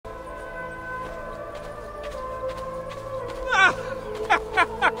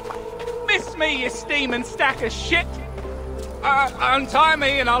me, you steaming stack of shit. Untie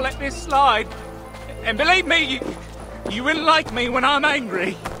me and I'll let this slide. And believe me, you wouldn't like me when I'm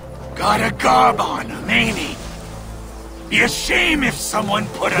angry. Got a garb on him, ain't he? Be a shame if someone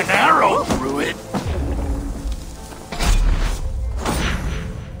put an arrow through it.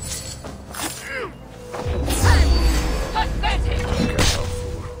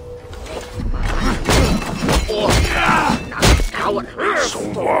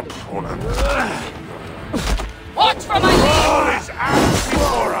 Watch for my All is out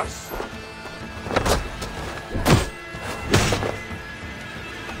before us.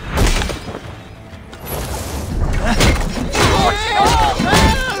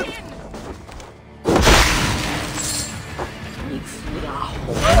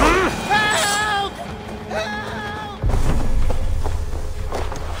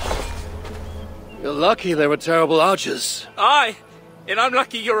 You're lucky there were terrible archers. Aye, and I'm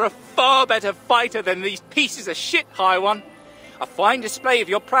lucky you're a far better fighter than these pieces of shit, High One. A fine display of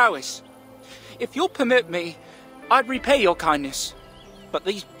your prowess. If you'll permit me, I'd repay your kindness. But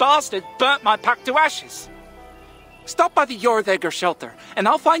these bastards burnt my pack to ashes. Stop by the Jorðegger shelter, and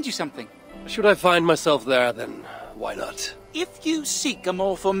I'll find you something. Should I find myself there, then why not? If you seek a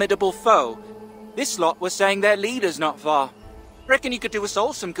more formidable foe, this lot was saying their leader's not far. Reckon you could do us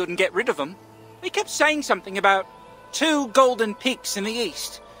all some good and get rid of them. They kept saying something about 2 golden peaks in the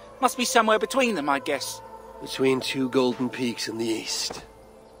east. Must be somewhere between them, I guess. Between 2 golden peaks in the east.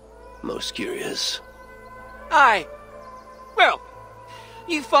 Most curious. Aye. Well,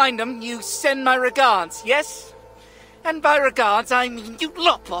 you find them, you send my regards, yes? And by regards, I mean you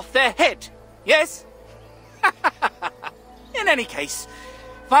lop off their head, yes? In any case,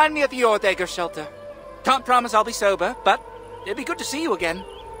 find me at the Jorðegger shelter. Can't promise I'll be sober, but it'd be good to see you again.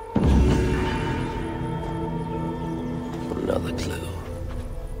 Another clue.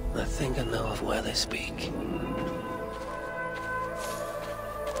 I think I know of where they speak.